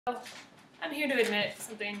I'm here to admit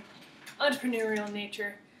something entrepreneurial in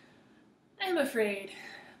nature. I am afraid.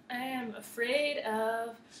 I am afraid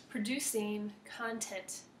of producing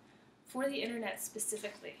content for the internet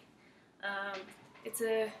specifically. It's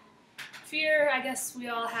a fear I guess we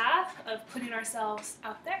all have of putting ourselves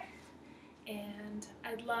out there, and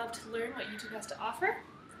I'd love to learn what YouTube has to offer.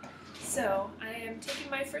 So I am taking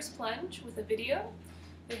my first plunge with a video.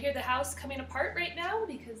 You'll hear the house coming apart right now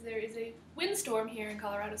because there is a windstorm here in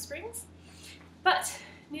Colorado Springs. But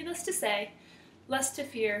needless to say, less to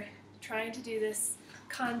fear trying to do this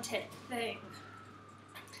content thing.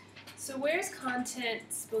 So where's content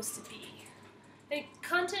supposed to be? I think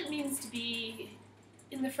content means to be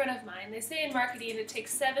in the front of mind. They say in marketing it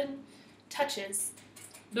takes 7 touches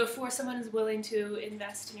before someone is willing to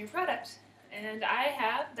invest in your product. And I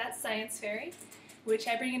have that science fairy, which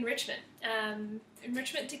I bring enrichment.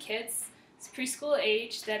 Enrichment to kids. It's preschool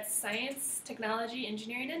age. That's science, technology,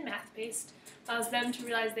 engineering, and math-based. Allows them to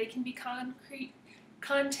realize they can be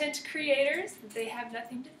content creators, that they have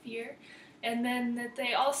nothing to fear, and then that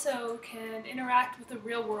they also can interact with the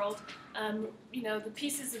real world. The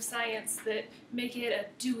pieces of science that make it a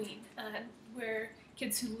doing, where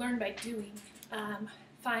kids who learn by doing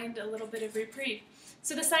find a little bit of reprieve.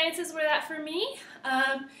 So the sciences were that for me,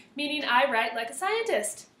 meaning I write like a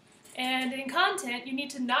scientist. And in content, you need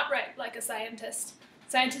to not write like a scientist.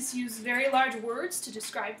 Scientists use very large words to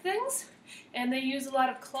describe things, and they use a lot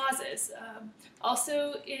of clauses.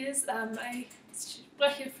 I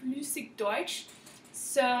spreche flüssig Deutsch,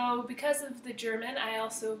 so because of the German, I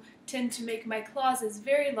also tend to make my clauses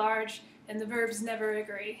very large, and the verbs never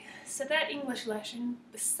agree. So that English lesson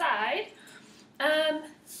aside, I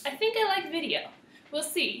think I like video. We'll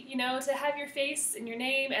see, to have your face and your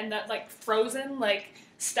name and that frozen,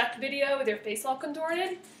 stuck video with your face all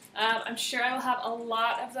contorted. I'm sure I will have a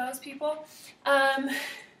lot of those people.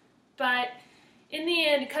 But in the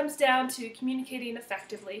end, it comes down to communicating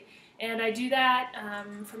effectively. And I do that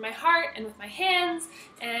from my heart and with my hands.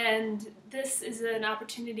 And this is an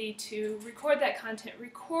opportunity to record that content,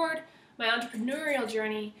 record my entrepreneurial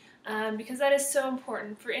journey, because that is so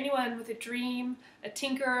important for anyone with a dream, a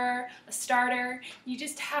tinkerer, a starter. You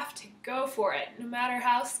just have to go for it, no matter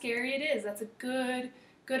how scary it is. That's a good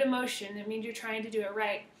emotion. It means you're trying to do it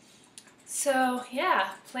right. So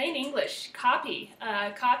yeah, plain English, copy.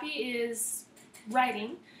 Copy is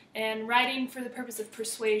writing, and writing for the purpose of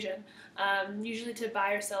persuasion, usually to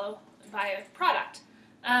buy a product.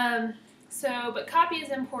 But copy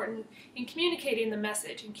is important in communicating the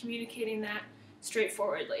message and communicating that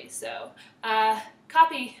straightforwardly. So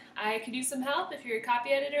copy, I could use some help if you're a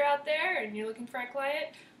copy editor out there and you're looking for a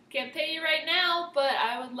client. Can't pay you right now, but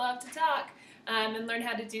I would love to talk and learn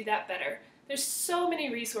how to do that better. There's so many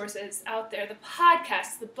resources out there, the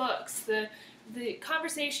podcasts, the books, the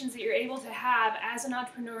conversations that you're able to have as an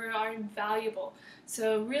entrepreneur are invaluable.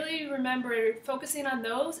 So really remember, focusing on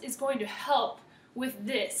those is going to help with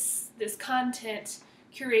this content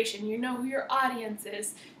curation. You know who your audience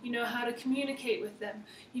is, you know how to communicate with them,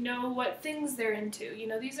 you know what things they're into.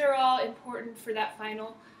 These are all important for that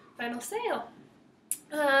final sale.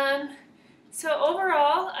 So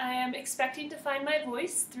overall, I am expecting to find my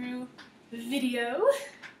voice through video,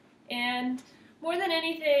 and more than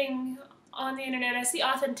anything on the internet, I see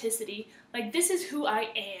authenticity. This is who I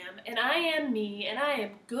am, and I am me, and I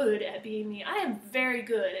am good at being me. I am very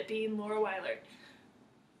good at being Laura Weiler.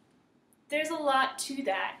 There's a lot to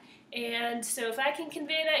that, and so if I can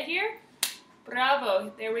convey that here,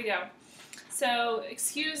 bravo, there we go. So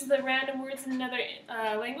excuse the random words in another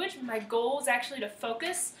language. My goal is actually to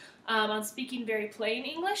focus on speaking very plain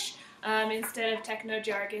English instead of techno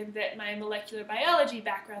jargon that my molecular biology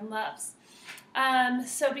background loves.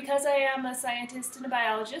 So because I am a scientist and a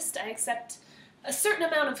biologist, I accept a certain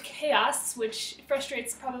amount of chaos, which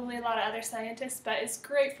frustrates probably a lot of other scientists, but is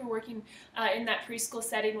great for working in that preschool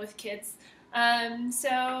setting with kids.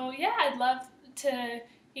 So yeah, I'd love to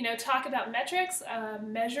talk about metrics,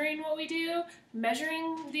 measuring what we do,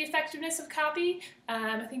 measuring the effectiveness of copy.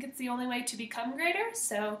 I think it's the only way to become greater.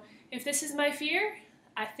 So if this is my fear,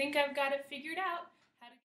 I think I've got it figured out.